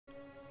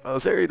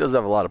This area does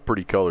have a lot of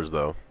pretty colors,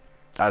 though.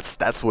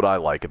 That's what I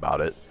like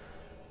about it.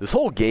 This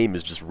whole game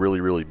is just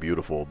really, really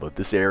beautiful, but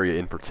this area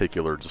in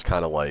particular just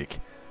kind of like,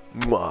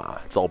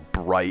 mwah, it's all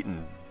bright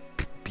and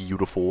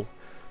beautiful.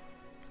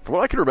 From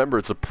what I can remember,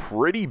 it's a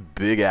pretty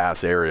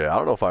big-ass area. I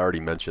don't know if I already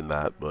mentioned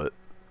that, but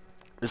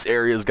this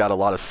area's got a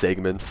lot of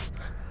segments,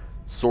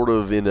 sort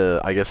of in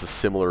a, I guess, a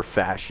similar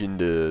fashion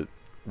to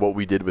what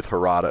we did with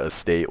Harada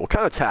Estate. We'll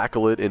kind of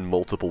tackle it in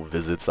multiple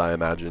visits, I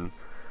imagine.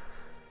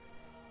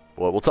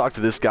 Well, we'll talk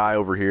to this guy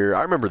over here.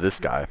 I remember this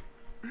guy.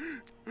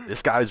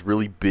 This guy's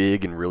really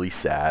big and really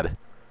sad.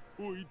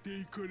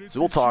 So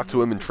we'll talk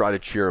to him and try to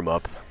cheer him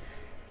up.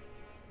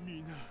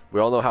 We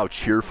all know how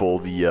cheerful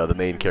the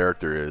main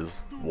character is,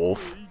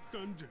 Wolf.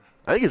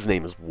 I think his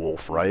name is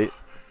Wolf, right?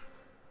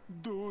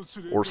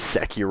 Or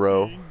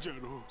Sekiro.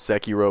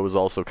 Sekiro is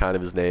also kind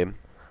of his name.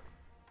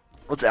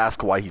 Let's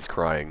ask why he's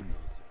crying.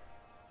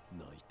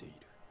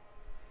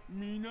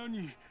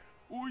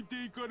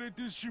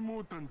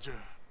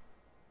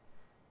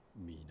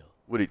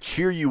 Would it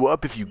cheer you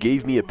up if you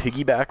gave me a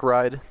piggyback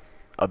ride?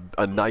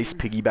 A nice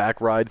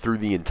piggyback ride through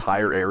the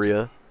entire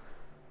area?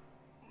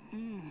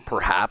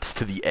 Perhaps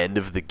to the end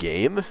of the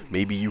game?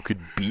 Maybe you could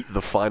beat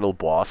the final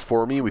boss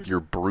for me with your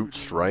brute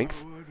strength?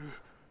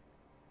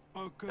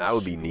 That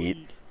would be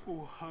neat.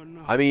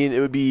 I mean, it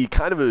would be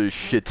kind of a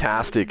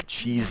shitastic,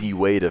 cheesy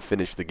way to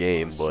finish the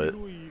game, but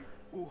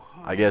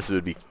I guess it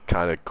would be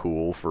kind of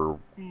cool for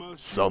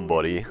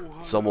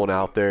someone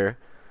out there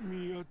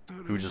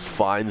who just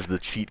finds the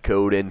cheat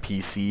code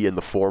NPC in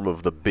the form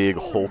of the big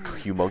Hulk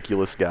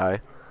homunculus guy.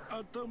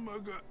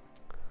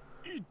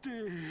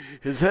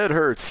 His head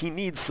hurts. He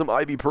needs some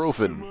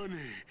ibuprofen.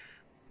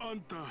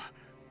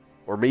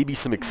 Or maybe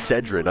some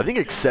Excedrin. I think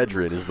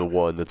Excedrin is the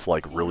one that's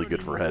like really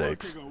good for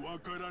headaches.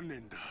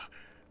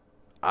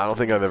 I don't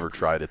think I've ever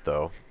tried it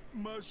though.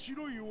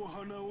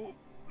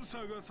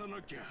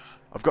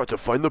 I've got to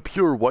find the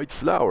pure white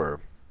flower.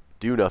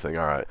 Do nothing,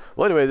 alright.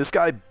 Well anyway, this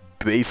guy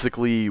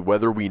basically,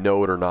 whether we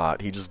know it or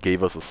not, he just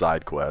gave us a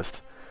side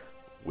quest,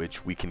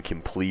 which we can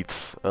complete.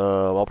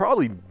 I'll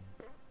probably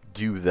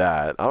do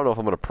that. I don't know if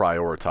I'm going to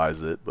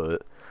prioritize it,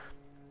 but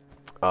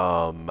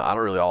I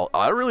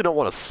really don't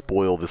want to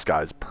spoil this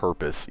guy's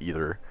purpose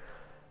either.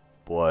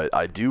 But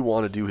I do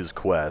want to do his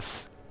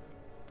quest,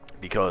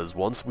 because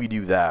once we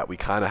do that, we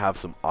kind of have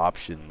some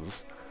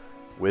options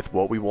with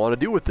what we want to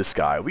do with this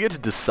guy. We get to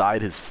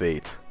decide his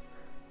fate,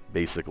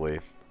 basically.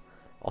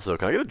 Also,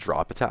 can I get a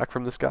drop attack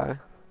from this guy?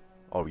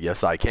 Oh,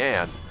 yes I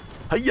can.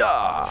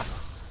 Hiya!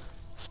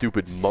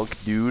 Stupid monk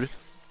dude.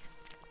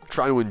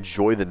 Trying to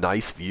enjoy the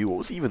nice view. What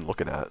was he even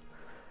looking at?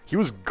 He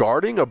was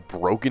guarding a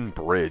broken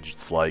bridge.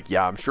 It's like,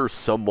 yeah, I'm sure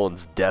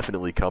someone's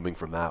definitely coming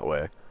from that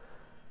way.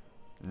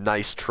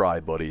 Nice try,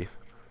 buddy.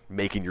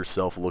 Making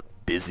yourself look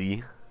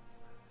busy.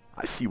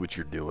 I see what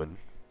you're doing.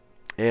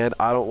 And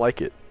I don't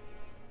like it.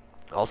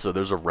 Also,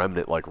 there's a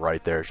remnant, like,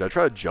 right there. Should I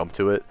try to jump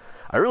to it?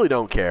 I really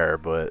don't care,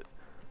 but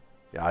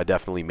yeah, I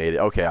definitely made it.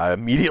 Okay, I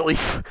immediately...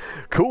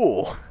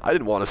 Cool! I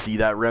didn't want to see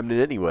that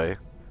remnant anyway.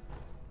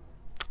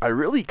 I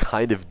really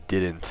kind of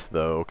didn't,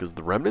 though, because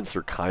the remnants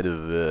are kind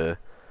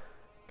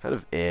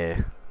of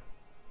eh.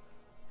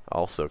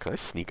 Also, can I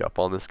sneak up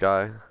on this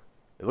guy?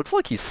 It looks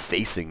like he's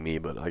facing me,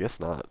 but I guess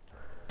not.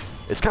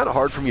 It's kind of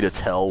hard for me to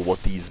tell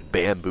what these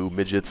bamboo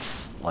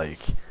midgets, like...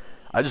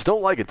 I just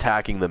don't like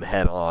attacking them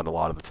head-on a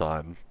lot of the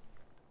time.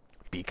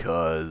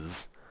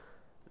 Because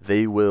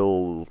they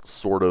will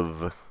sort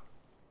of...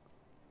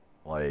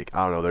 like,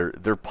 I don't know,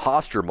 they're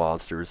posture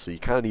monsters, so you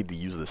kind of need to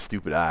use the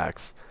stupid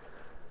axe.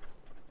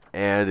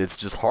 And it's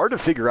just hard to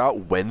figure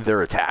out when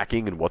they're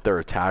attacking and what their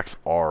attacks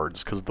are,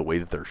 just because of the way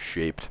that they're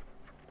shaped.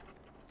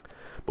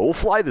 But we'll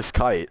fly this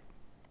kite.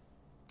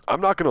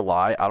 I'm not going to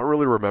lie, I don't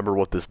really remember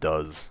what this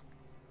does.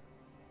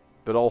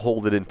 But I'll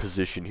hold it in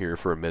position here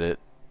for a minute.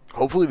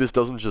 Hopefully this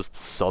doesn't just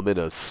summon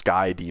a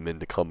sky demon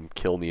to come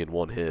kill me in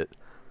one hit.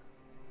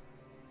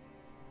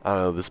 I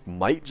don't know, this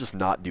might just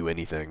not do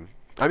anything.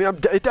 I mean,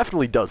 it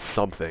definitely does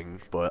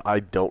something, but I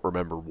don't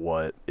remember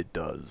what it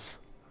does.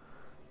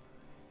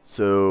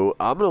 So,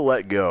 I'm going to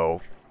let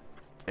go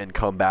and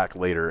come back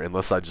later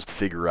unless I just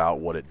figure out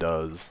what it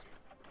does.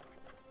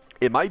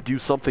 It might do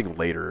something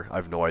later. I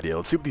have no idea.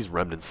 Let's see what these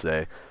remnants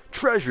say.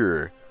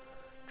 Treasure!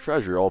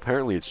 Treasure. Oh,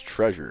 apparently it's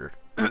treasure.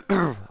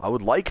 I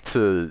would like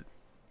to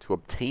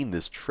obtain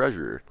this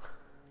treasure.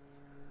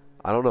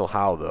 I don't know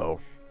how,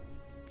 though.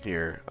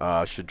 Here.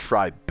 Should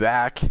try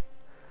back.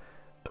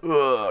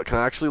 Ugh, can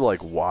I actually,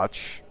 like,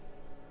 watch?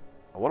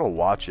 I want to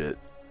watch it.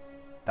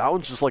 That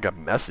one's just like a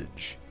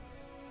message.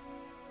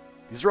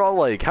 These are all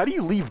like, how do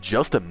you leave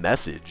just a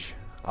message?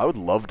 I would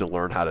love to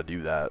learn how to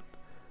do that.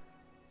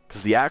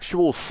 Because the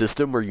actual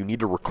system where you need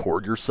to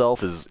record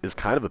yourself is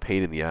kind of a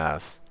pain in the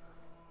ass.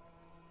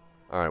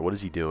 Alright, what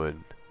is he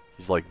doing?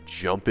 He's like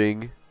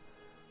jumping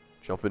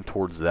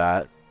towards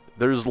that.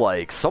 There's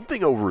like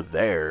something over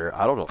there.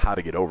 I don't know how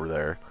to get over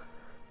there.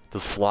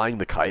 Does flying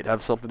the kite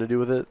have something to do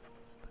with it?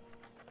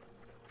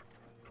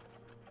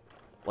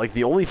 Like,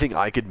 the only thing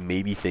I could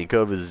maybe think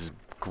of is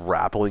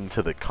grappling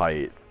to the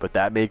kite, but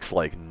that makes,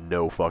 like,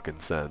 no fucking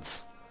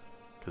sense.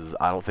 Because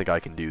I don't think I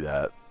can do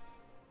that.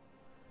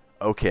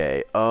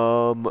 Okay,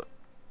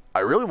 I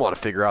really want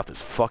to figure out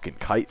this fucking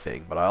kite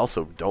thing, but I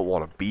also don't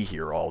want to be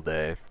here all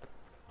day.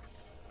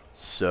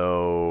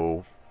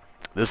 So,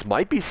 this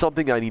might be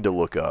something I need to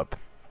look up.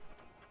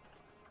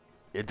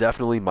 It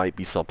definitely might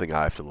be something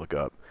I have to look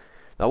up.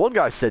 Now, one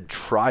guy said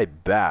try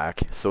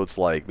back, so it's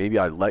like maybe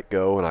I let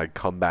go and I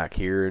come back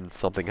here and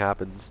something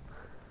happens.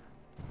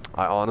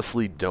 I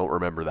honestly don't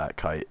remember that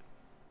kite,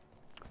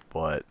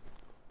 but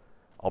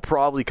I'll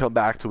probably come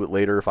back to it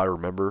later if I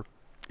remember.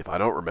 If I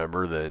don't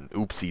remember, then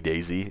oopsie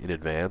daisy in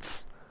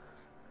advance.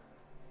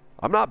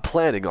 I'm not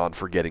planning on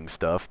forgetting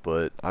stuff,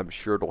 but I'm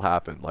sure it'll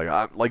happen.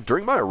 Like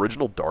during my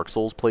original Dark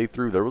Souls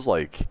playthrough, there was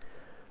like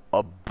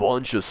a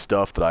bunch of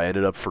stuff that I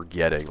ended up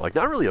forgetting. Like,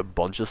 not really a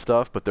bunch of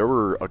stuff, but there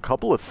were a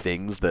couple of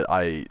things that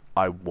I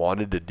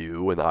wanted to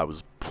do and I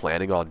was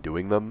planning on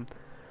doing them,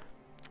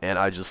 and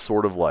I just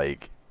sort of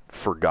like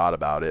forgot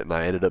about it, and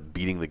I ended up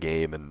beating the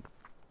game. And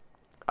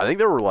I think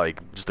there were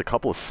like just a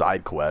couple of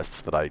side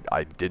quests that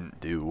I didn't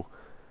do.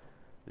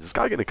 Is this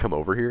guy gonna come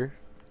over here?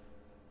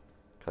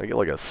 Can I get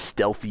like a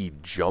stealthy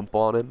jump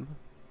on him?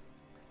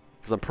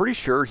 Because I'm pretty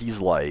sure he's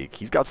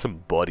got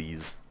some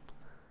buddies.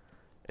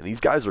 And these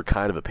guys are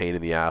kind of a pain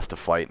in the ass to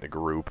fight in a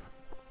group.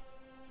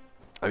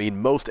 I mean,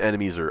 most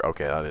enemies are...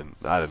 Okay, that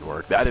didn't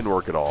work. That didn't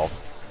work at all.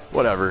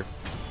 Whatever.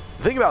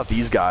 The thing about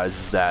these guys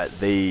is that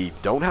they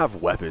don't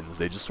have weapons.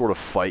 They just sort of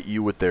fight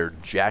you with their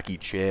Jackie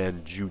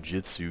Chan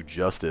Jiu-Jitsu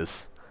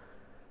justice.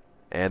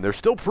 And they're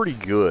still pretty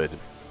good.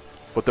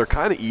 But they're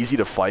kind of easy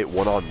to fight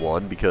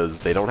one-on-one because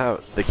they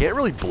can't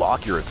really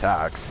block your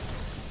attacks.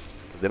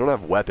 They don't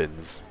have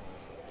weapons.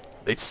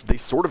 They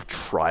sort of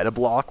try to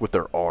block with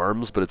their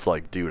arms, but it's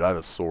like, dude, I have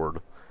a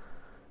sword.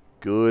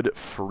 Good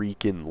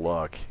freaking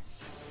luck.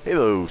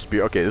 Hello,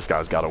 spear. Okay, this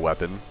guy's got a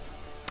weapon.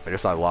 I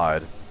guess I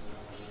lied.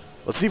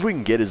 Let's see if we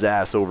can get his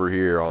ass over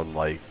here on,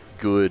 like,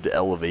 good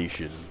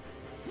elevation.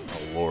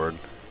 Oh, Lord.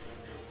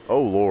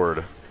 Oh,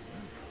 Lord.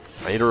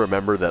 I need to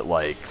remember that,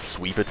 like,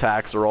 sweep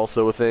attacks are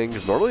also a thing.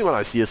 Because normally when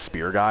I see a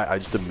spear guy, I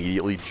just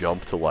immediately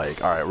jump to,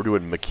 like, alright, we're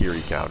doing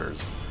Makiri counters.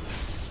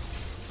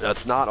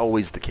 That's not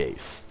always the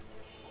case.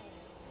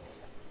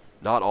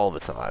 Not all the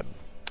time.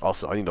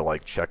 Also, I need to,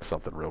 like, check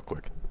something real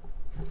quick.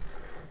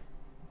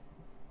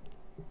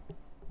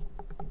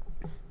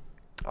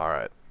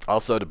 Alright. I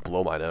also had to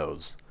blow my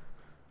nose.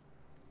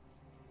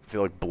 I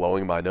feel like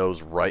blowing my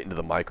nose right into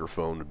the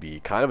microphone would be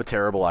kind of a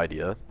terrible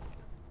idea.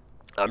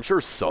 I'm sure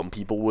some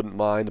people wouldn't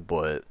mind,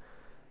 but,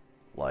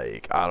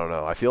 like, I don't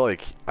know. I feel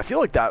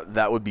like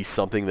that would be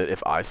something that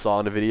if I saw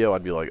in a video,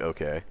 I'd be like,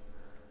 okay.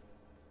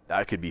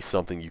 That could be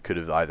something you could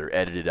have either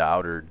edited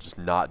out or just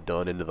not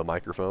done into the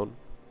microphone.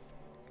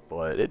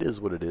 But it is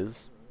what it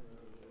is.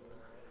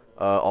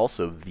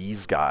 Also,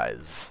 these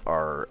guys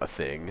are a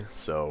thing,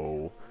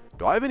 so...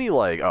 Do I have any,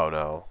 like... Oh,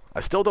 no. I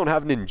still don't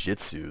have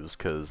ninjutsus,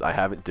 because I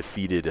haven't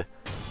defeated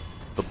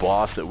the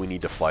boss that we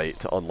need to fight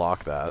to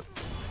unlock that.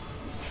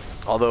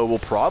 Although, we'll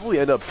probably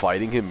end up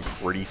fighting him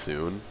pretty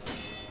soon.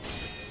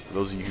 For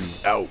those of you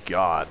who... Oh,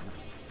 God.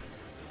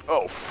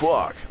 Oh,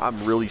 fuck.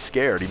 I'm really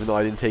scared, even though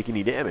I didn't take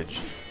any damage.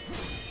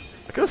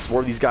 I could have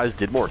sworn these guys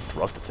did more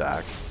thrust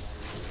attacks.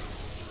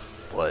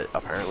 But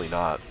apparently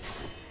not.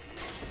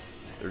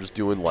 They're just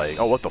doing like,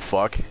 oh, what the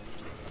fuck?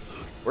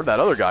 Where'd that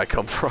other guy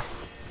come from?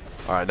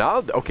 Alright,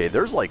 now, okay,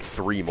 there's like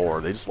 3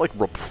 more. They just like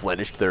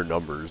replenished their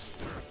numbers.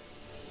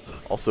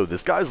 Also,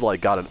 this guy's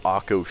like got an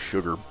Akko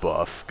sugar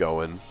buff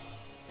going.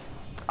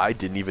 I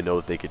didn't even know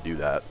that they could do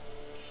that.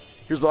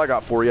 Here's what I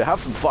got for you. Have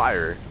some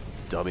fire,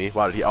 dummy.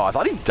 Why did he? Oh, I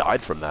thought he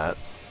died from that.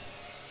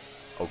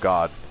 Oh,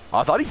 God.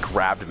 I thought he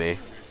grabbed me.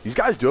 These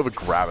guys do have a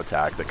grab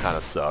attack that kind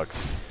of sucks.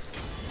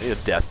 I need a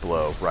death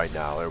blow right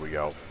now. There we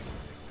go.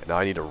 And now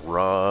I need to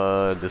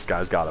run. This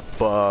guy's got a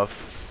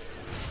buff.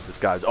 This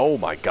guy's... Oh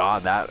my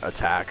god, that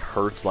attack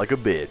hurts like a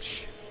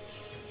bitch.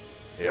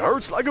 It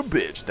hurts like a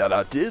bitch that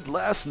I did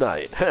last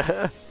night.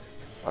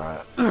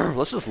 Alright,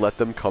 let's just let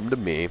them come to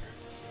me.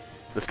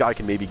 This guy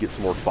can maybe get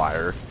some more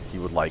fire. He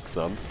would like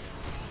some.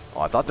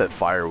 Oh, I thought that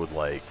fire would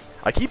like...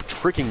 I keep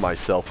tricking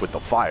myself with the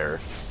fire.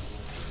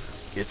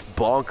 It's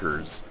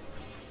bonkers.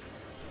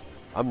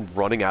 I'm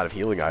running out of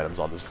healing items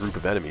on this group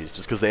of enemies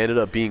just because they ended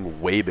up being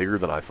way bigger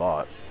than I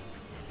thought.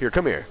 Here,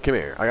 come here. Come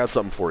here. I got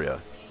something for you.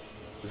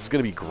 This is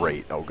going to be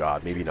great. Oh,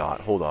 God. Maybe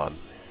not. Hold on.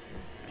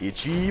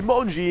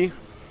 Ichimonji.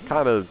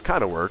 Kind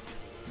of worked.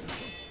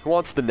 Who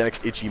wants the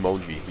next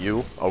Ichimonji?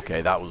 You?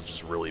 Okay, that was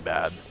just really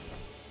bad.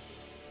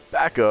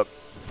 Back up.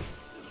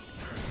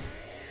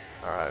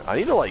 Alright, I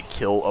need to, like,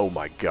 kill... Oh,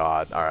 my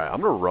God. Alright,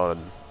 I'm going to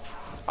run.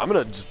 I'm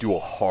going to just do a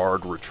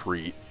hard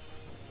retreat.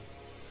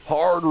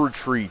 Hard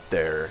retreat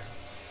there.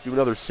 Do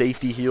another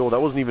safety heal.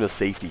 That wasn't even a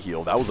safety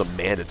heal. That was a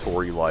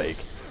mandatory, like,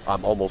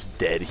 I'm almost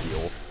dead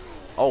heal.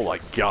 Oh my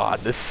god,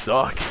 this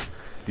sucks.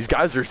 These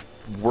guys are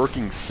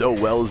working so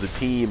well as a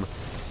team.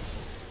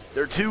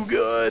 They're too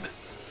good.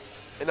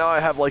 And now I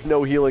have, like,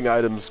 no healing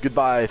items.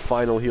 Goodbye,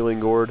 final healing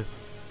gourd.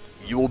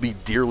 You will be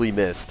dearly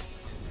missed.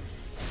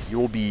 You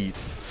will be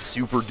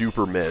super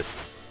duper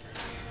missed.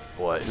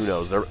 But who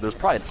knows? There's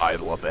probably an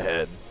idol up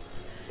ahead.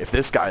 If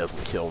this guy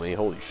doesn't kill me,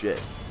 holy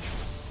shit.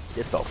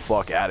 Get the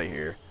fuck out of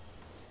here.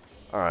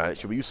 Alright,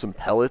 should we use some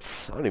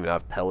pellets? I don't even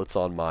have pellets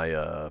on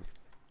my,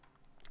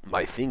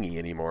 my thingy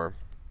anymore.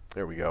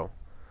 There we go.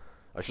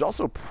 I should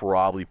also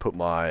probably put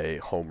my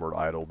homeward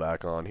idol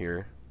back on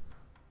here.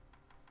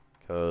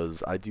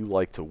 Because I do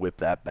like to whip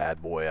that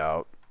bad boy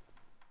out.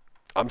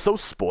 I'm so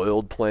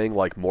spoiled playing,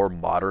 like, more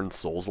modern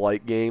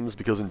Souls-like games,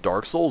 because in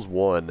Dark Souls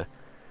 1,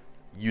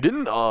 you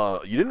didn't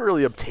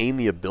really obtain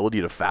the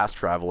ability to fast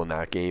travel in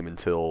that game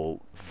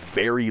until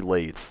very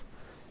late.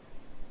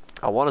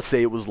 I want to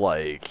say it was,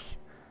 like...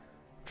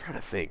 I'm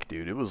trying to think,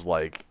 dude. It was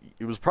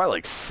probably,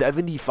 like,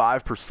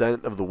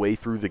 75% of the way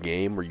through the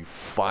game where you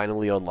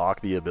finally unlock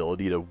the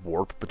ability to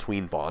warp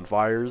between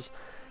bonfires.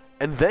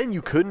 And then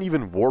you couldn't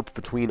even warp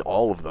between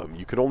all of them.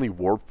 You could only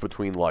warp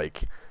between,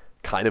 like...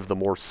 kind of the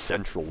more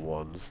central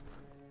ones.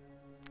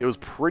 It was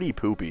pretty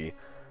poopy.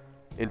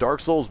 In Dark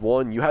Souls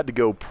 1, you had to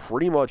go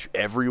pretty much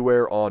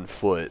everywhere on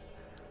foot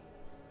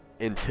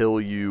until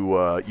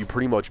you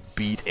pretty much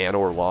beat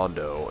Anor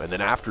Londo, and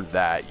then after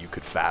that you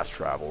could fast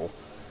travel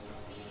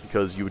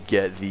because you would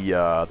get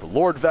the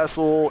Lord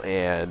Vessel,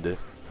 and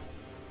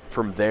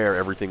from there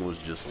everything was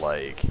just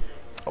like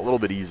a little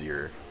bit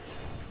easier.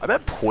 I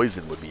bet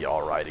poison would be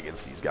alright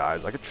against these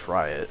guys. I could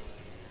try it.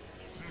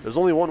 There's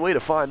only one way to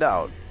find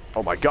out.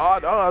 Oh my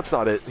god, oh, that's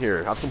not it.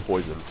 Here, have some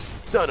poison.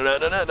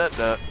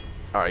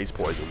 Alright, he's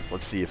poisoned.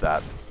 Let's see if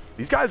that...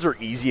 These guys are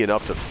easy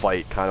enough to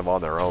fight kind of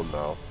on their own,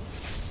 though.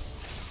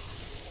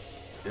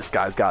 This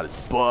guy's got his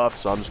buff,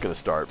 so I'm just going to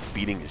start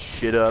beating his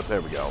shit up.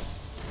 There we go.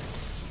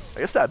 I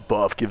guess that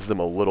buff gives them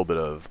a little bit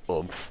of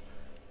oomph.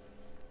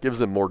 Gives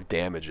them more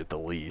damage at the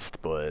least,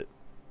 but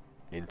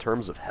in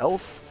terms of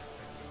health,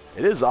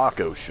 it is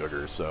Akko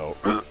sugar, so...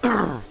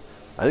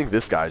 I think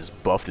this guy's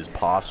buffed his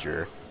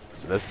posture.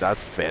 So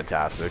that's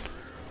fantastic.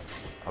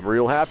 I'm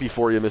real happy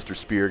for you, Mr.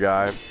 Spear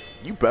Guy.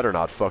 You better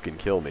not fucking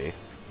kill me.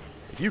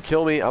 If you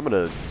kill me, I'm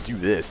gonna do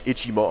this.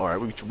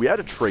 Alright, we had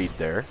a trade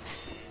there.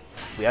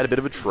 We had a bit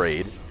of a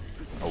trade.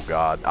 Oh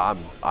god,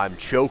 I'm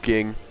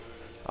choking.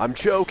 I'm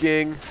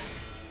choking.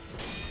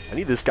 I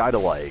need this guy to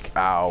like,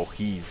 ow,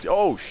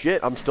 oh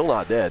shit, I'm still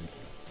not dead.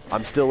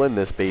 I'm still in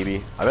this,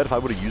 baby. I bet if I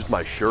would have used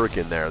my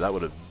shuriken there, that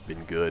would have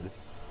been good.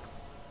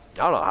 I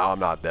don't know how I'm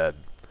not dead.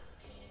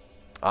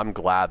 I'm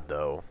glad,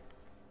 though.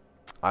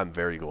 I'm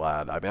very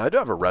glad. I mean, I do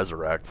have a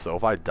resurrect, so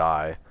if I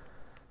die,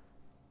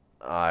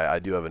 I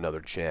do have another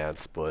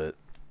chance, but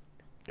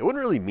it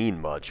wouldn't really mean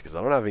much, because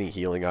I don't have any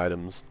healing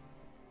items.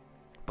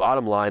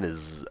 Bottom line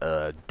is,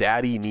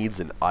 Daddy needs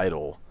an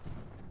idol.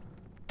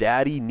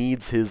 Daddy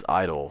needs his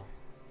idol.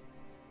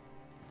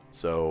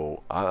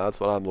 So, that's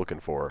what I'm looking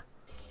for.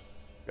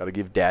 Gotta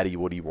give Daddy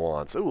what he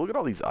wants. Oh, look at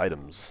all these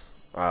items.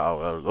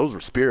 Oh, those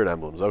were spirit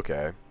emblems,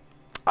 okay.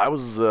 I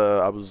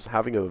was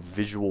having a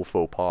visual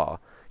faux pas.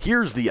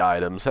 Here's the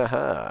items,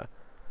 haha.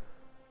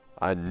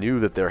 I knew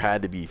that there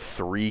had to be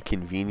 3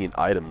 convenient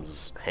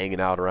items hanging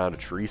out around a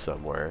tree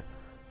somewhere.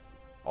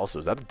 Also,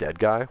 is that a dead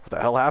guy? What the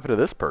hell happened to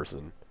this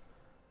person?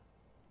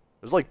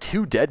 There's like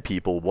 2 dead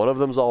people. One of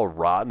them's all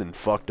rotten and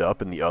fucked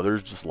up, and the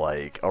other's just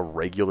like a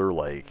regular,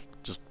 like,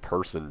 just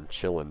person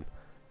chilling.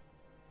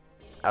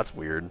 That's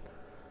weird.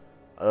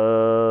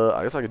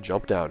 I guess I could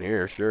jump down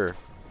here, sure.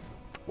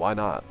 Why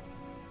not?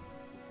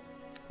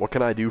 What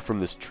can I do from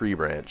this tree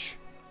branch?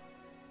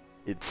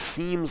 It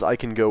seems I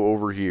can go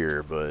over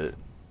here, but...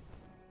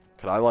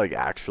 Could I, like,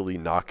 actually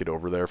knock it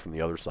over there from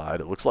the other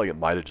side? It looks like it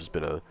might have just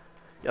been a...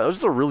 Yeah, that was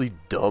just a really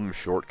dumb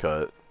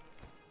shortcut.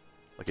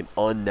 Like an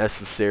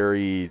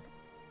unnecessary,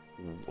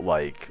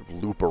 like,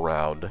 loop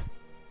around.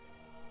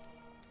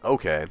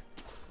 Okay.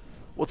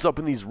 What's up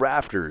in these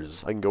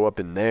rafters? I can go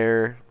up in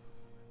there.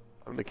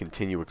 I'm going to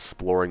continue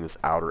exploring this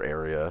outer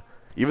area.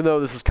 Even though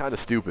this is kind of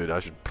stupid, I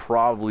should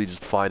probably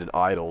just find an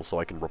idol so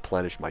I can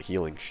replenish my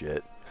healing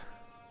shit.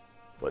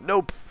 But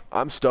nope,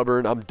 I'm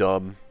stubborn, I'm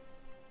dumb.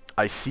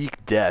 I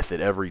seek death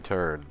at every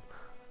turn.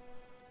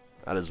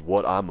 That is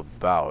what I'm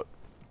about.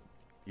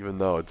 Even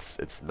though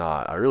it's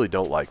not. I really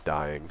don't like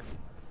dying.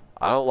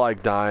 I don't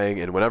like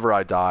dying, and whenever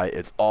I die,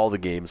 it's all the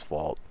game's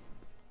fault.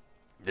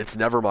 It's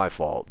never my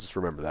fault, just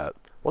remember that.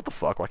 What the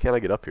fuck, why can't I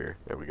get up here?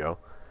 There we go.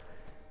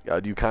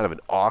 Gotta do kind of an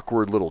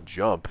awkward little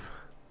jump.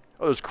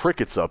 Oh, there's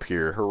crickets up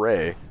here,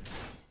 hooray.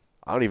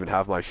 I don't even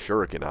have my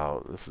shuriken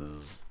out. This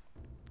is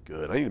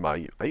good. I need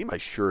my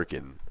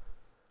shuriken.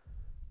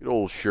 Good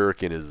old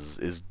shuriken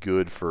is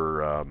good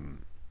for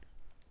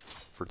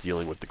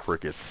dealing with the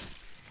crickets.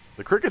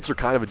 The crickets are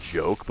kind of a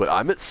joke, but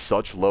I'm at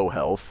such low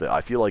health that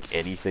I feel like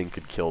anything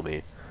could kill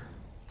me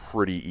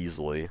pretty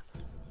easily.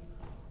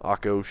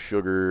 Akko,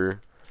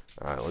 sugar.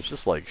 Alright, let's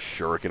just like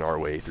shuriken our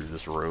way through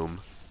this room.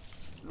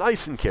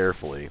 Nice and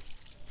carefully.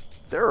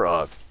 There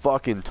are a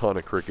fucking ton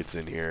of crickets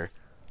in here.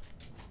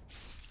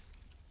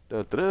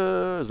 Dun, dun,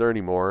 dun. Is there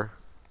any more?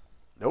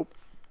 Nope.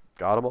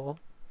 Got them all?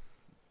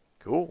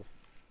 Cool.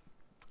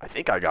 I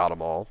think I got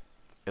them all.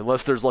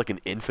 Unless there's like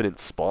an infinite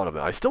spawn of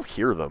them. I still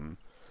hear them.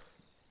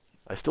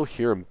 I still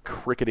hear them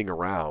cricketing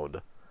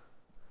around.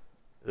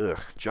 Ugh.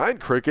 Giant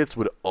crickets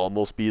would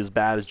almost be as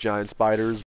bad as giant spiders.